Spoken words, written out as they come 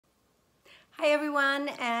Hi everyone,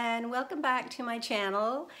 and welcome back to my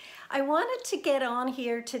channel. I wanted to get on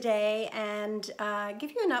here today and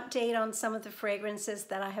give you an update on some of the fragrances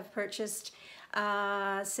that I have purchased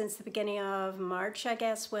since the beginning of March, I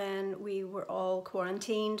guess, when we were all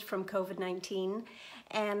quarantined from COVID-19.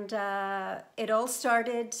 And it all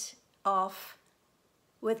started off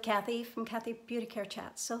with Kathy from Kathy Beauty Care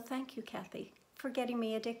Chat. So thank you, Kathy, for getting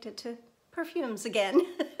me addicted to perfumes again.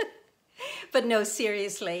 But no,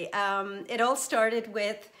 seriously, it all started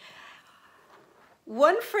with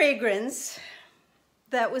one fragrance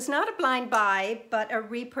that was not a blind buy, but a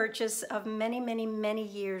repurchase of many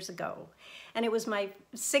years ago. And it was my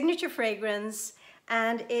signature fragrance,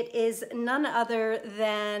 and it is none other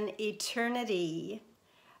than Eternity,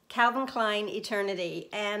 Calvin Klein Eternity.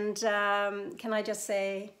 And can I just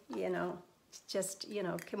say, can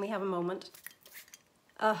we have a moment?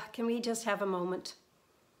 Can we just have a moment?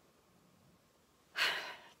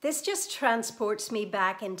 This just transports me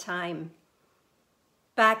back in time,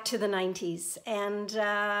 back to the 90s. And,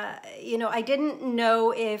 I didn't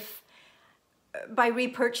know if, by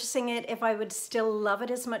repurchasing it, if I would still love it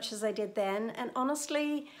as much as I did then. And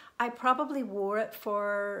honestly, I probably wore it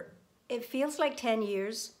for, it feels like 10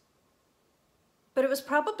 years, but it was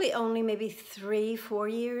probably only maybe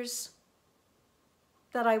 3-4 years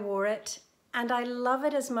that I wore it. And I love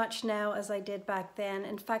it as much now as I did back then.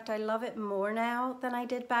 In fact, I love it more now than I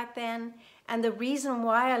did back then. And the reason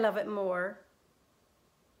why I love it more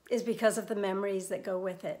is because of the memories that go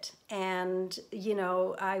with it. And, it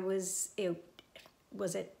was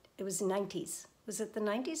 90s. Was it the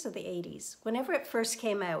 90s or the 80s? Whenever it first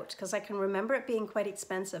came out, because I can remember it being quite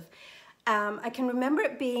expensive. I can remember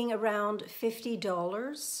it being around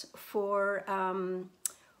 $50 for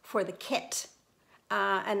the kit.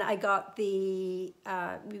 And I got the,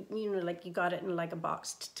 you got it in like a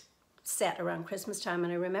boxed set around Christmas time.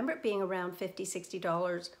 And I remember it being around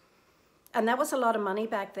 $50–60. And that was a lot of money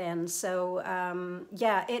back then. So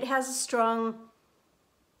yeah, it has a strong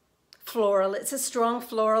floral. It's a strong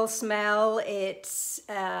floral smell. It's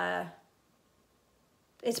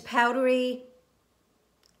powdery.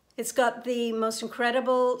 It's got the most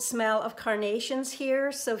incredible smell of carnations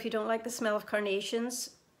here. So if you don't like the smell of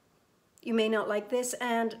carnations, you may not like this.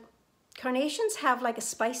 And carnations have like a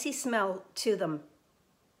spicy smell to them.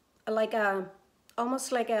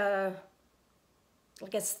 Almost like a,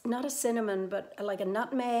 not a cinnamon, but like a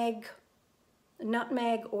nutmeg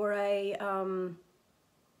or a,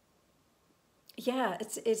 yeah,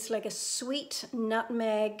 it's like a sweet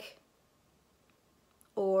nutmeg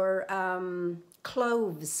or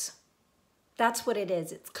cloves. That's what it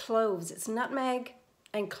is. It's cloves. It's nutmeg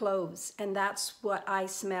and cloves, and that's what I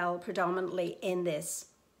smell predominantly in this.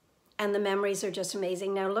 And the memories are just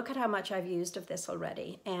amazing. Now look at how much I've used of this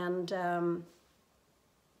already. And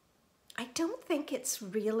I don't think it's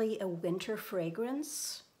really a winter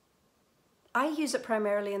fragrance. I use it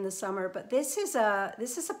primarily in the summer, but this is a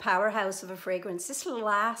powerhouse of a fragrance. This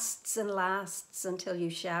lasts and lasts until you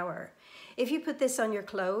shower. If you put this on your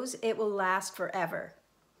clothes, it will last forever.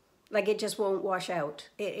 Like, it just won't wash out.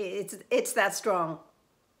 It's that strong.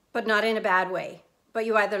 But not in a bad way. But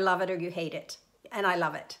you either love it or you hate it. And I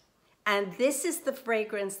love it. And this is the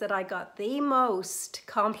fragrance that I got the most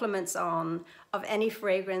compliments on of any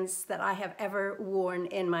fragrance that I have ever worn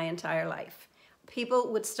in my entire life.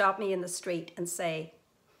 People would stop me in the street and say,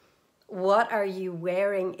 "What are you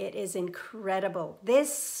wearing? It is incredible."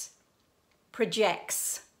 This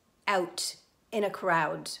projects out in a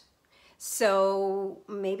crowd. So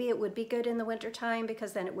maybe it would be good in the wintertime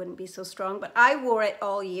because then it wouldn't be so strong. But I wore it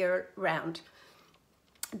all year round.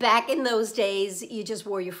 Back in those days, you just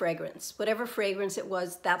wore your fragrance. Whatever fragrance it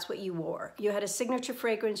was, that's what you wore. You had a signature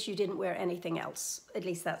fragrance, you didn't wear anything else. At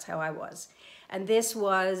least that's how I was. And this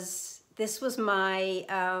was my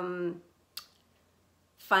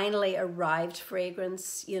finally arrived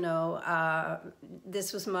fragrance.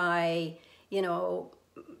 This was my,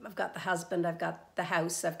 I've got the husband, I've got the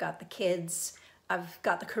house, I've got the kids, I've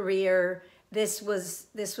got the career. This was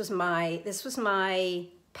my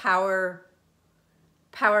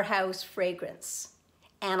powerhouse fragrance,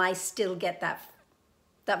 and I still get that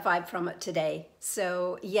vibe from it today.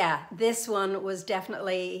 So yeah, this one was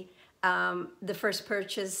definitely the first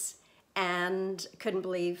purchase, and couldn't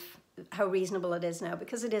believe how reasonable it is now,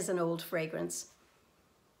 because it is an old fragrance.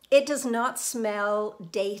 It does not smell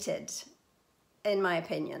dated, in my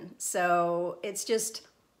opinion. So it's just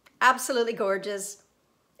absolutely gorgeous.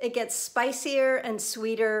 It gets spicier and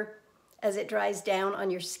sweeter as it dries down on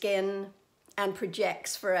your skin and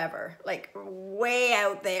projects forever, like way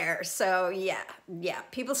out there. So yeah,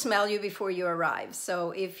 people smell you before you arrive. So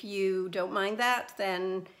if you don't mind that,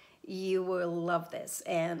 then you will love this.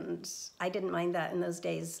 And I didn't mind that in those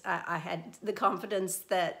days. I had the confidence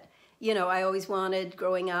that, you know, I always wanted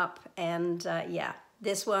growing up. And yeah,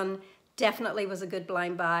 this one definitely was a good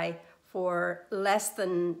blind buy. For less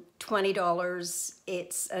than $20,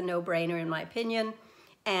 it's a no-brainer in my opinion.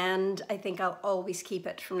 And I think I'll always keep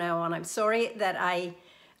it from now on. I'm sorry that I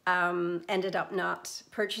ended up not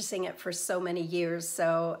purchasing it for so many years,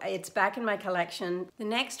 so it's back in my collection. The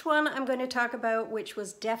next one I'm going to talk about, which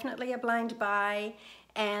was definitely a blind buy,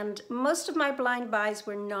 and most of my blind buys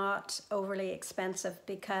were not overly expensive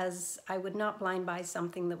because I would not blind buy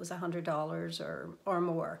something that was $100 or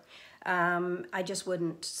more. I just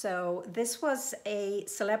wouldn't. So this was a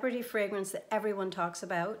celebrity fragrance that everyone talks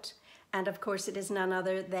about, and of course it is none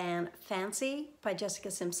other than Fancy by Jessica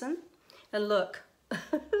Simpson. And look,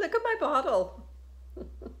 look at my bottle.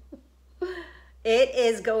 It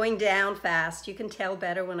is going down fast. You can tell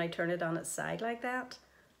better when I turn it on its side like that.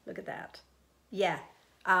 Look at that. Yeah,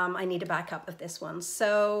 I need a backup of this one.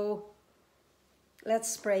 So let's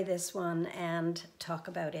spray this one and talk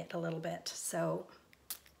about it a little bit. So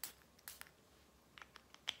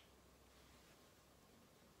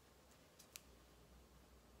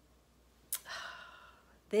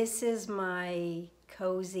this is my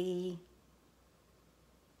cozy.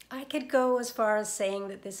 I could go as far as saying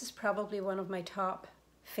that this is probably one of my top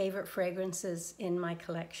favorite fragrances in my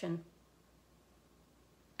collection.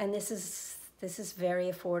 And this is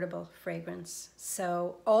very affordable fragrance.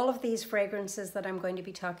 So all of these fragrances that I'm going to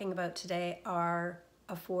be talking about today are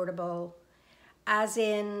affordable, as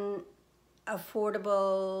in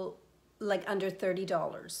affordable like under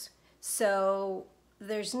 $30. So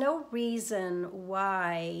there's no reason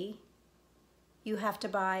why you have to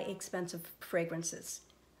buy expensive fragrances.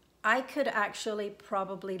 I could actually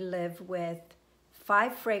probably live with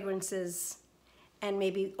 5 fragrances and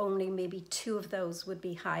maybe 2 of those would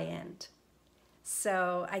be high end.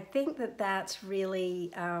 So I think that that's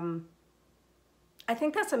really, I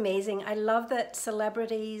think that's amazing. I love that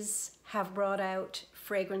celebrities have brought out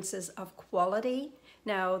fragrances of quality.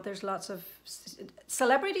 Now, there's lots of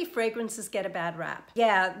celebrity fragrances get a bad rap.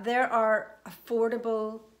 Yeah, there are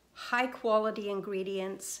affordable, high quality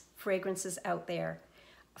ingredients, fragrances out there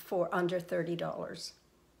for under $30.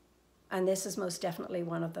 And this is most definitely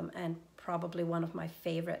one of them, and probably one of my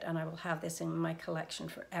favorite, and I will have this in my collection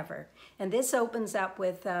forever. And this opens up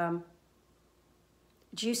with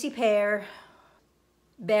juicy pear,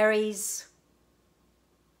 berries,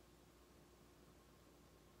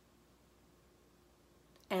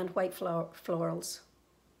 and white florals,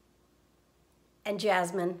 and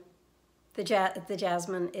jasmine. The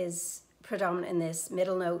jasmine is predominant in this,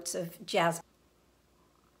 middle notes of jasmine.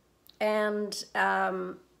 And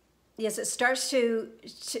yes, it starts to,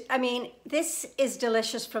 I mean, this is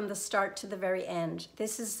delicious from the start to the very end.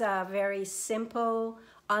 This is a very simple,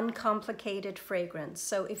 uncomplicated fragrance.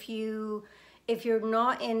 So if you're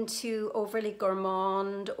not into overly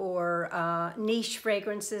gourmand or niche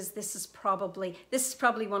fragrances, this is probably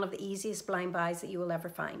one of the easiest blind buys that you will ever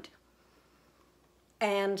find.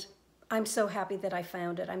 And I'm so happy that I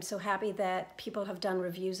found it. I'm so happy that people have done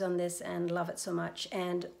reviews on this and love it so much.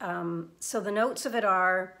 And so the notes of it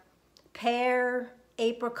are pear,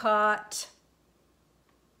 apricot,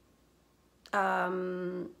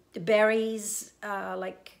 berries,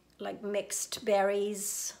 like mixed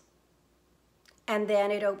berries. And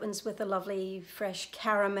then it opens with a lovely fresh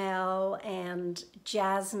caramel and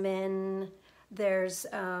jasmine. There's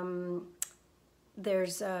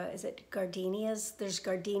is it gardenias? There's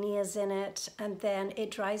gardenias in it. And then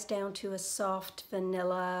it dries down to a soft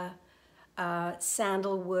vanilla,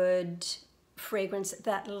 sandalwood fragrance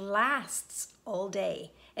that lasts all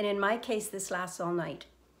day. And in my case, this lasts all night.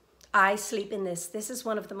 I sleep in this. This is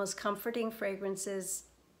one of the most comforting fragrances.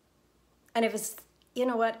 And if it's, you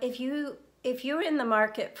know what, if you're in the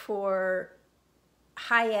market for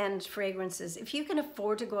high-end fragrances, if you can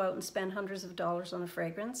afford to go out and spend hundreds of dollars on a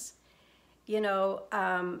fragrance, you know,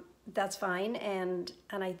 that's fine, and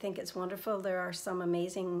I think it's wonderful. There are some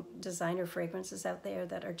amazing designer fragrances out there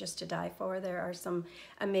that are just to die for. There are some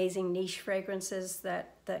amazing niche fragrances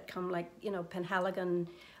that come, like, you know, Penhaligon,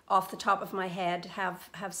 off the top of my head, have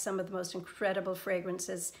some of the most incredible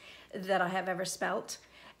fragrances that I have ever smelt.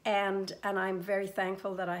 And I'm very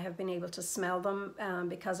thankful that I have been able to smell them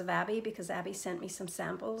because of Abby, because Abby sent me some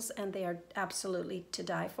samples and they are absolutely to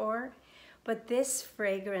die for. But this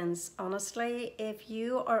fragrance, honestly, if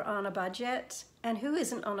you are on a budget, and who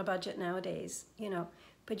isn't on a budget nowadays, you know,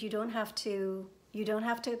 but you don't have to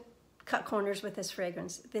cut corners with this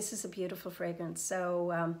fragrance. This is a beautiful fragrance.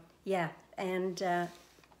 So yeah, and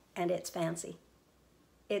it's Fancy.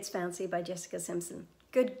 It's Fancy by Jessica Simpson.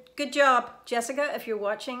 Good job, Jessica. If you're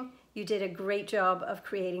watching, you did a great job of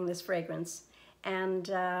creating this fragrance. And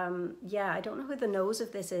yeah, I don't know who the nose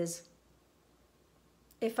of this is.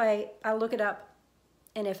 I'll look it up,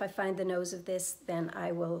 and if I find the nose of this, then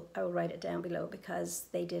I will write it down below, because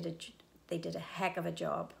they did a heck of a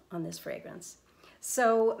job on this fragrance.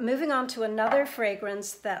 So moving on to another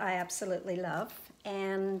fragrance that I absolutely love,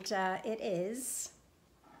 and it is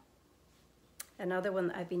another one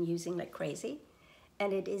that I've been using like crazy,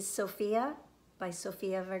 and it is Sofia by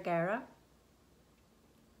Sofia Vergara.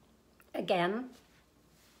 Again,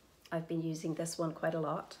 I've been using this one quite a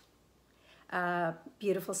lot.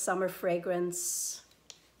 Beautiful summer fragrance.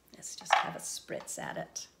 Let's just have a spritz at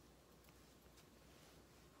it.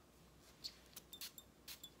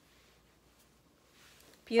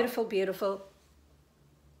 Beautiful, beautiful.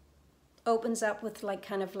 Opens up with like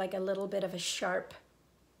kind of like a little bit of a sharp,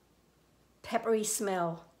 peppery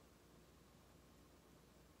smell.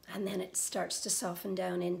 And then it starts to soften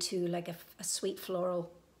down into like a sweet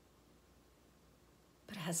floral.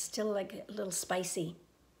 But it has still like a little spicy.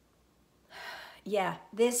 Yeah,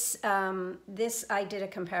 this I did a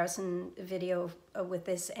comparison video with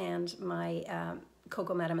this and my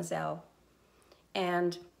Coco Mademoiselle.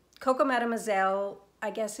 And Coco Mademoiselle, I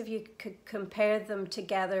guess if you could compare them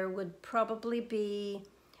together, would probably be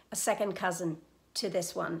a second cousin to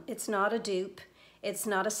this one. It's not a dupe, it's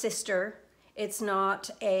not a sister, it's not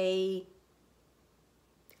a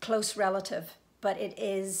close relative, but it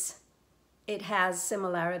has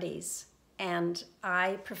similarities, and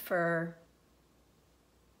I prefer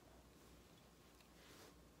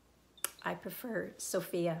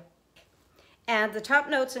Sofia. And the top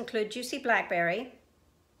notes include juicy blackberry,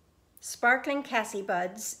 sparkling cassie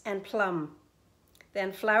buds, and plum.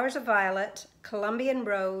 Then flowers of violet, Colombian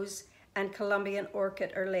rose, and Colombian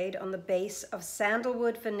orchid are laid on the base of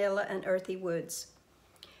sandalwood, vanilla, and earthy woods.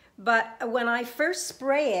 But when I first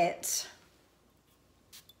spray it,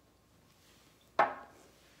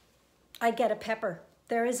 I get a pepper.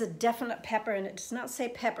 There is a definite pepper, and it does not say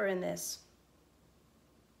pepper in this.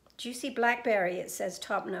 Juicy blackberry, it says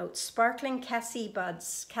top notes. Sparkling cassis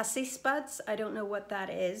buds. Cassis buds? I don't know what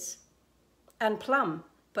that is. And plum.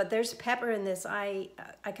 But there's pepper in this. I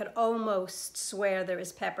could almost swear there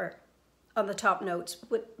is pepper on the top notes,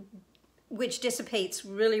 which dissipates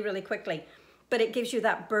really, really quickly. But it gives you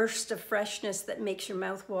that burst of freshness that makes your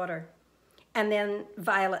mouth water. And then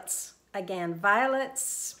violets. Again,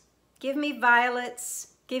 violets. Give me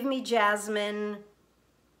violets. Give me jasmine.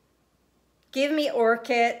 Give me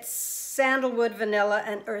orchids, sandalwood, vanilla,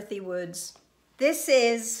 and earthy woods. This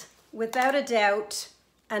is, without a doubt,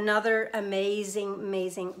 another amazing,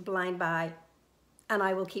 amazing blind buy. And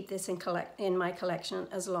I will keep this in my collection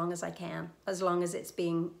as long as I can, as long as it's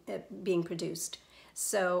being produced.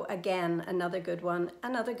 So again, another good one,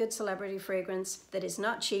 another good celebrity fragrance that is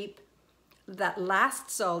not cheap, that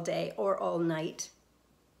lasts all day or all night.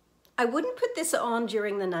 I wouldn't put this on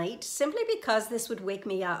during the night simply because this would wake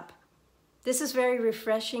me up. This is very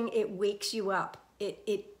refreshing. It wakes you up.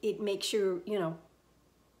 It makes you, you know,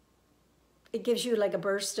 it gives you like a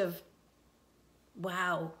burst of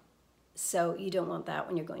wow. So you don't want that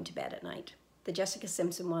when you're going to bed at night. The Jessica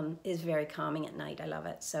Simpson one is very calming at night. I love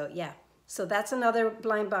it. So yeah. So that's another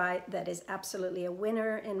blind buy that is absolutely a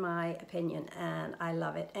winner in my opinion, and I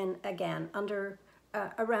love it. And again, under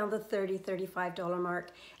around the $30–35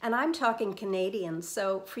 mark. And I'm talking Canadian.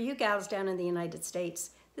 So for you gals down in the United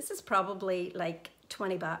States, this is probably like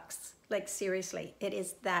 20 bucks. Like seriously, it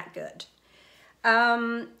is that good.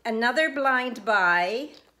 Another blind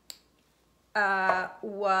buy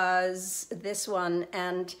was this one,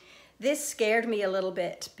 and this scared me a little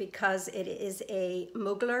bit because it is a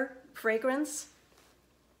Mugler fragrance,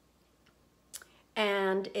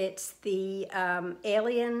 and it's the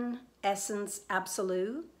Alien Essence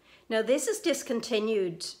Absolue. Now this is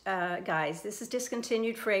discontinued, guys. This is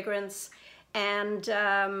discontinued fragrance. And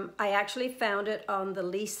I actually found it on the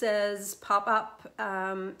Lisa's pop-up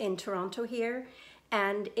in Toronto here,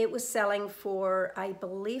 and it was selling for, I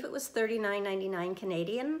believe it was $39.99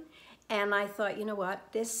 Canadian. And I thought, you know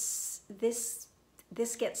what, this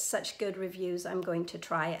gets such good reviews, I'm going to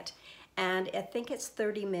try it. And I think it's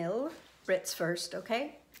 30 ml. Brits first,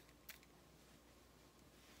 okay?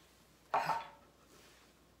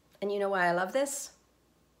 And you know why I love this?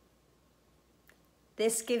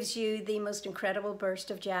 This gives you the most incredible burst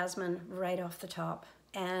of jasmine right off the top.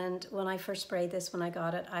 And when I first sprayed this, when I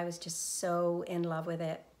got it, I was just so in love with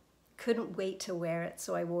it. Couldn't wait to wear it,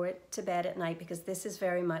 so I wore it to bed at night because this is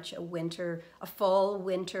very much a fall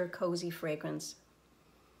winter cozy fragrance.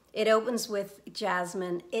 It opens with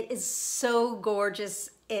jasmine. It is so gorgeous.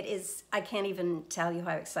 It is, I can't even tell you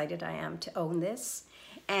how excited I am to own this.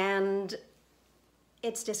 And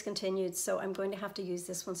it's discontinued, so I'm going to have to use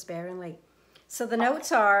this one sparingly. So the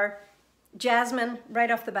notes are jasmine right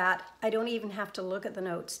off the bat. I don't even have to look at the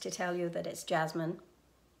notes to tell you that it's jasmine,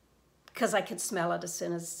 because I could smell it as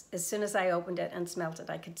soon as I opened it and smelt it.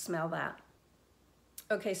 I could smell that.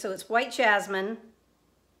 Okay, so it's white jasmine,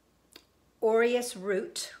 orris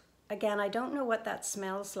root. Again, I don't know what that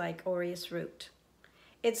smells like, orris root.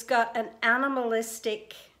 It's got an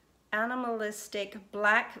animalistic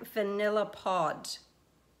black vanilla pod.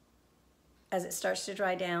 As it starts to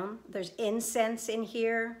dry down, there's incense in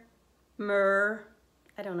here, myrrh,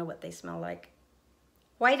 I don't know what they smell like,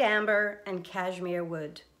 white amber, and cashmere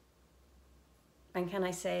wood. And can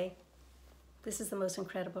I say, this is the most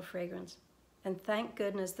incredible fragrance. And thank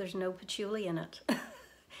goodness there's no patchouli in it.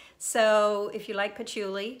 So if you like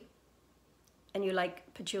patchouli, and you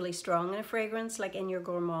like patchouli strong in a fragrance, like in your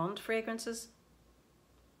gourmand fragrances,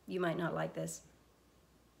 you might not like this.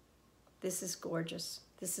 This is gorgeous.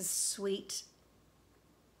 This is sweet,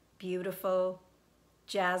 beautiful,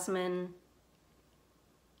 jasmine,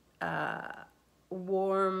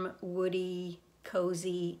 warm, woody,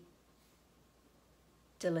 cozy,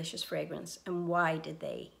 delicious fragrance. And why did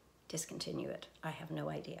they discontinue it? I have no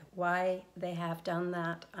idea. Why they have done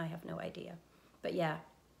that, I have no idea. But yeah,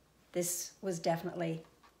 this was definitely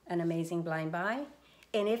an amazing blind buy.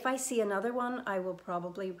 And if I see another one, I will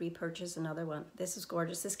probably repurchase another one. This is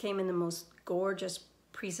gorgeous. This came in the most gorgeous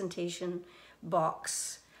presentation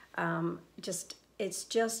box. It's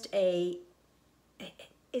just a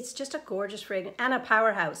gorgeous fragrance and a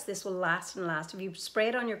powerhouse. This will last and last. If you spray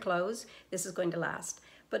it on your clothes, this is going to last.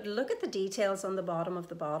 But look at the details on the bottom of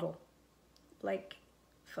the bottle. Like,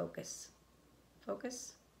 focus.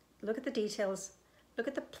 Look at the details. Look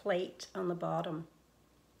at the plate on the bottom.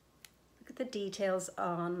 Look at the details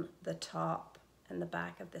on the top and the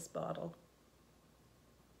back of this bottle.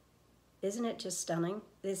 Isn't it just stunning?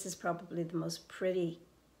 This is probably the most pretty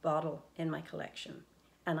bottle in my collection,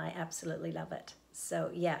 and I absolutely love it.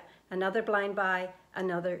 So yeah, another blind buy,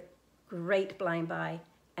 another great blind buy,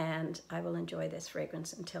 and I will enjoy this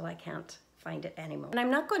fragrance until I can't find it anymore. And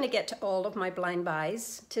I'm not going to get to all of my blind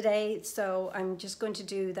buys today, so I'm just going to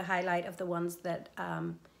do the highlight of the ones that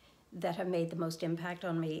that have made the most impact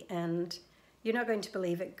on me. And you're not going to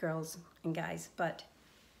believe it, girls and guys, but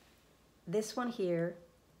this one here,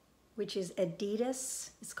 which is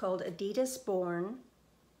Adidas, it's called Adidas Born.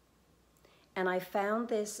 And I found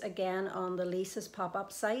this again on the Lisa's pop-up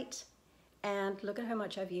site, and look at how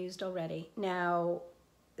much I've used already. Now,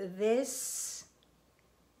 this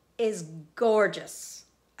is gorgeous.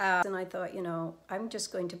 And I thought, you know, I'm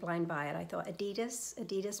just going to blind buy it. I thought,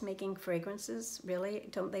 Adidas making fragrances, really?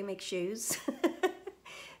 Don't they make shoes?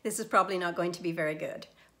 This is probably not going to be very good,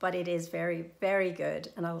 but it is very, very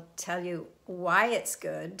good. And I'll tell you why it's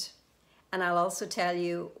good. And I'll also tell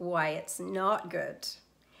you why it's not good.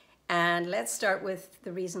 And let's start with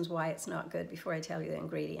the reasons why it's not good before I tell you the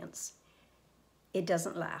ingredients. It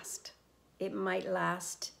doesn't last. It might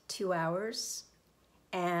last 2 hours.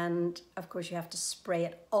 And of course you have to spray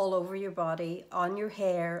it all over your body, on your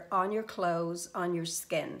hair, on your clothes, on your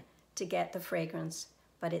skin to get the fragrance.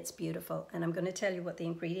 But it's beautiful. And I'm going to tell you what the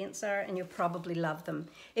ingredients are, and you'll probably love them.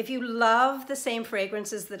 If you love the same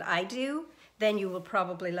fragrances that I do, then you will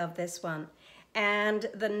probably love this one. And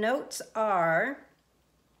the notes are,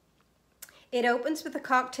 it opens with a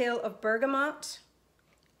cocktail of bergamot,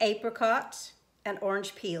 apricot, and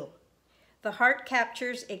orange peel. The heart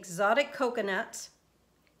captures exotic coconut,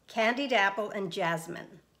 candied apple, and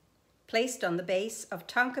jasmine, placed on the base of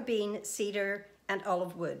tonka bean, cedar, and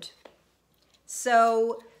olive wood.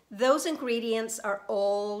 So those ingredients are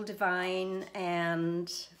all divine,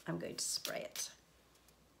 and I'm going to spray it.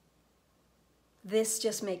 This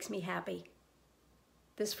just makes me happy.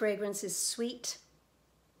 This fragrance is sweet,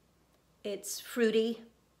 it's fruity,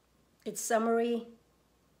 it's summery,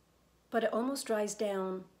 but it almost dries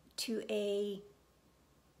down to a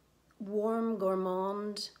warm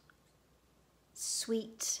gourmand,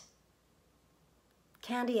 sweet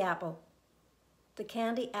candy apple. The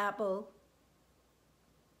candy apple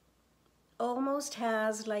almost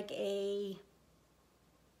has like a,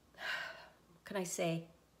 what can I say,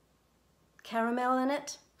 caramel in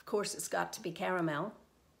it. Of course it's got to be caramel,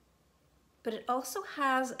 but it also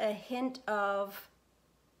has a hint of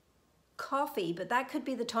coffee, but that could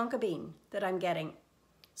be the tonka bean that I'm getting.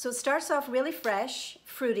 So it starts off really fresh,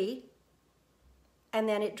 fruity, and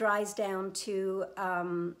then it dries down to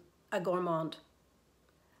a gourmand.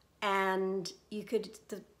 And you could,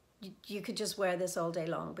 you could just wear this all day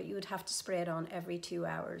long, but you would have to spray it on every 2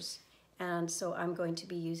 hours. And so I'm going to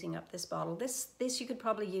be using up this bottle. This you could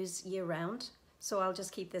probably use year round. So I'll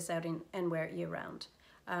just keep this out and wear it year round.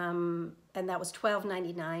 And that was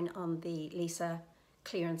 $12.99 on the Lisa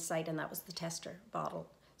clearance site, and that was the tester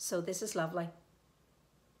bottle. So this is lovely.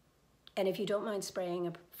 And if you don't mind spraying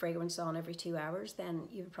a fragrance on every 2 hours, then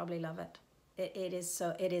you would probably love it. It is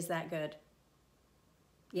that good.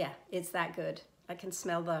 Yeah, it's that good. I can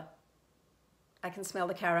smell the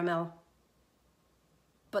caramel,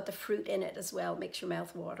 but the fruit in it as well makes your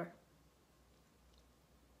mouth water.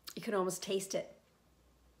 You can almost taste it.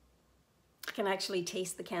 I can actually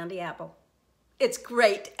taste the candy apple. It's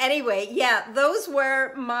great. Anyway, yeah, those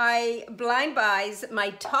were my blind buys, my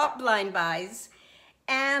top blind buys.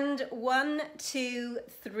 And 1, 2,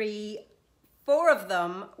 3, 4 of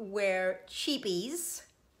them were cheapies.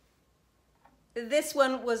 This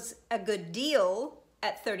one was a good deal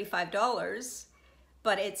at $35,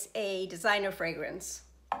 but it's a designer fragrance.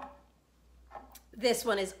 This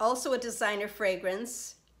one is also a designer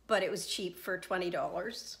fragrance, but it was cheap for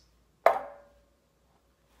 $20.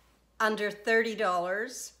 Under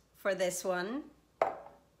 $30 for this one.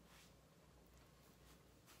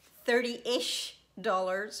 $30-ish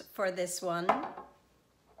for this one.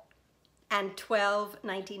 And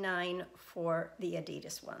 $12.99 for the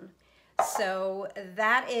Adidas one. So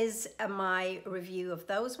that is my review of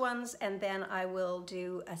those ones, and then I will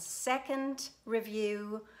do a second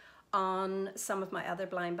review on some of my other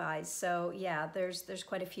blind buys. So yeah, there's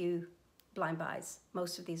quite a few blind buys.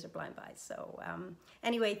 Most of these are blind buys. So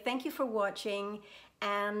anyway, thank you for watching,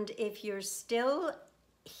 and if you're still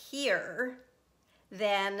here,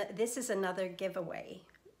 then this is another giveaway.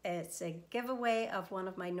 It's a giveaway of one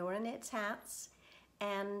of my Nora Knits hats.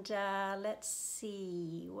 And let's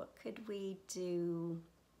see, what could we do?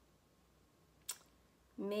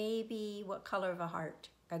 Maybe, what color of a heart?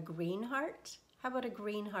 A green heart? How about a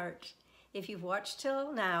green heart? If you've watched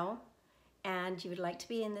till now and you would like to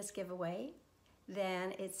be in this giveaway,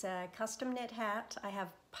 then it's a custom knit hat. I have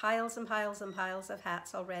piles and piles and piles of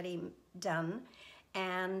hats already done,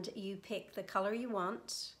 and you pick the color you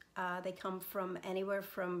want. They come from anywhere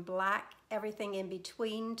from black, everything in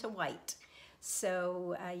between, to white.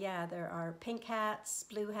 So yeah, there are pink hats,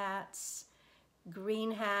 blue hats,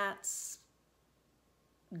 green hats,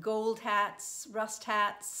 gold hats, rust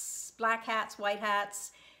hats, black hats, white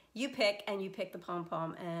hats. You pick, and you pick the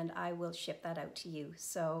pom-pom, and I will ship that out to you.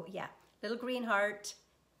 So yeah, little green heart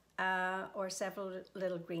or several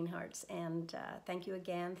little green hearts. And thank you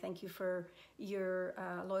again. Thank you for your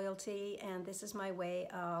loyalty. And this is my way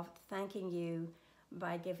of thanking you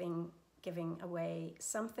by giving away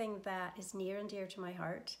something that is near and dear to my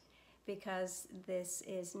heart, because this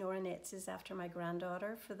is Nora Knits is after my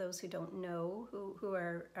granddaughter, for those who don't know, who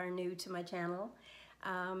are new to my channel.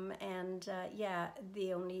 Yeah,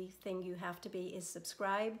 the only thing you have to be is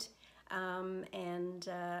subscribed and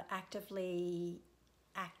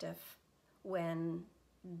active when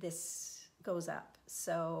this goes up.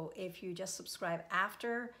 So if you just subscribe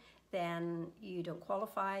after, then you don't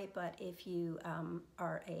qualify, but if you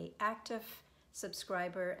are a active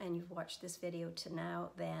subscriber and you've watched this video to now,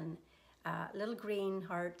 then little green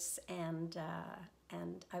hearts, and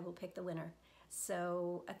I will pick the winner.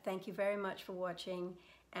 So thank you very much for watching,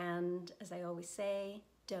 and as I always say,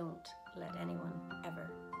 don't let anyone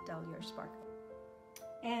ever dull your sparkle.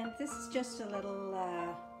 And this is just a little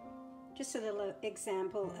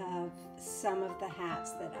example of some of the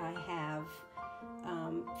hats that I have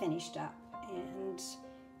finished up, and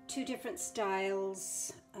 2 different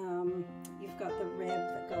styles. You've got the rib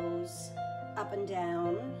that goes up and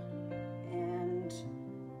down, and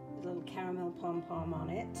a little caramel pom-pom on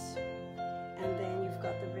it, and then you've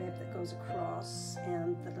got the rib that goes across,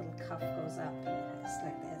 and the little cuff goes up, and it's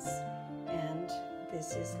like this. And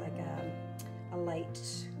this is like a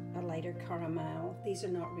lighter caramel. These are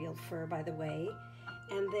not real fur, by the way.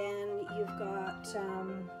 And then you've got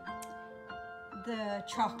the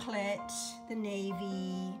chocolate, the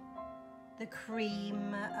navy, the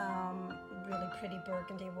cream, really pretty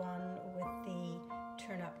burgundy one with the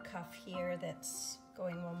turn-up cuff here that's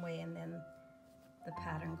going one way, and then the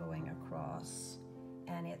pattern going across.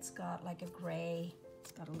 And it's got like a gray,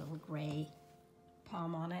 it's got a little gray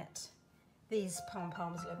pom on it. These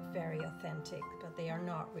pom-poms look very authentic, but they are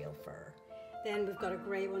not real fur. Then we've got a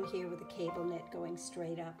gray one here with a cable knit going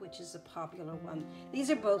straight up, which is a popular one.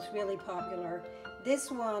 These are both really popular.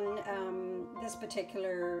 This one, this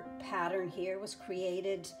particular pattern here was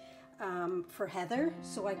created for Heather,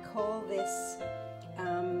 so I call this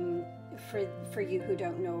for you who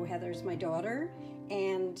don't know, Heather's my daughter,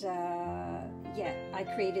 and yeah, I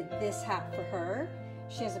created this hat for her.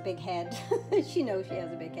 She has a big head. She knows she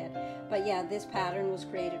has a big head. But yeah, this pattern was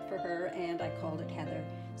created for her, and I called it Heather.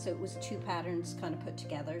 So it was two patterns kind of put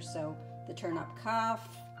together. So the turn-up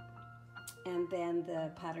cuff, and then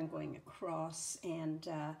the pattern going across, and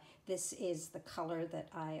this is the color that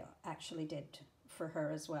I actually did for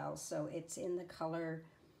her as well. So it's in the color,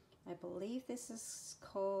 I believe this is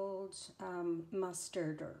called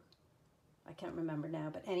mustard, or I can't remember now,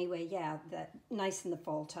 but anyway, yeah, that nice in the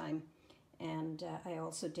fall time. And I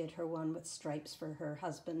also did her one with stripes for her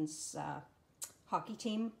husband's hockey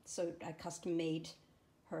team, so I custom made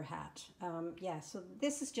her hat. Yeah, so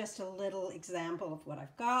this is just a little example of what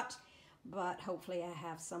I've got, but hopefully I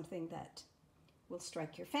have something that will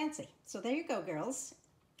strike your fancy. So there you go, girls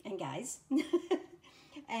and guys.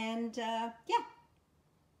 And yeah,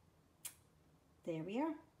 there we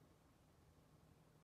are.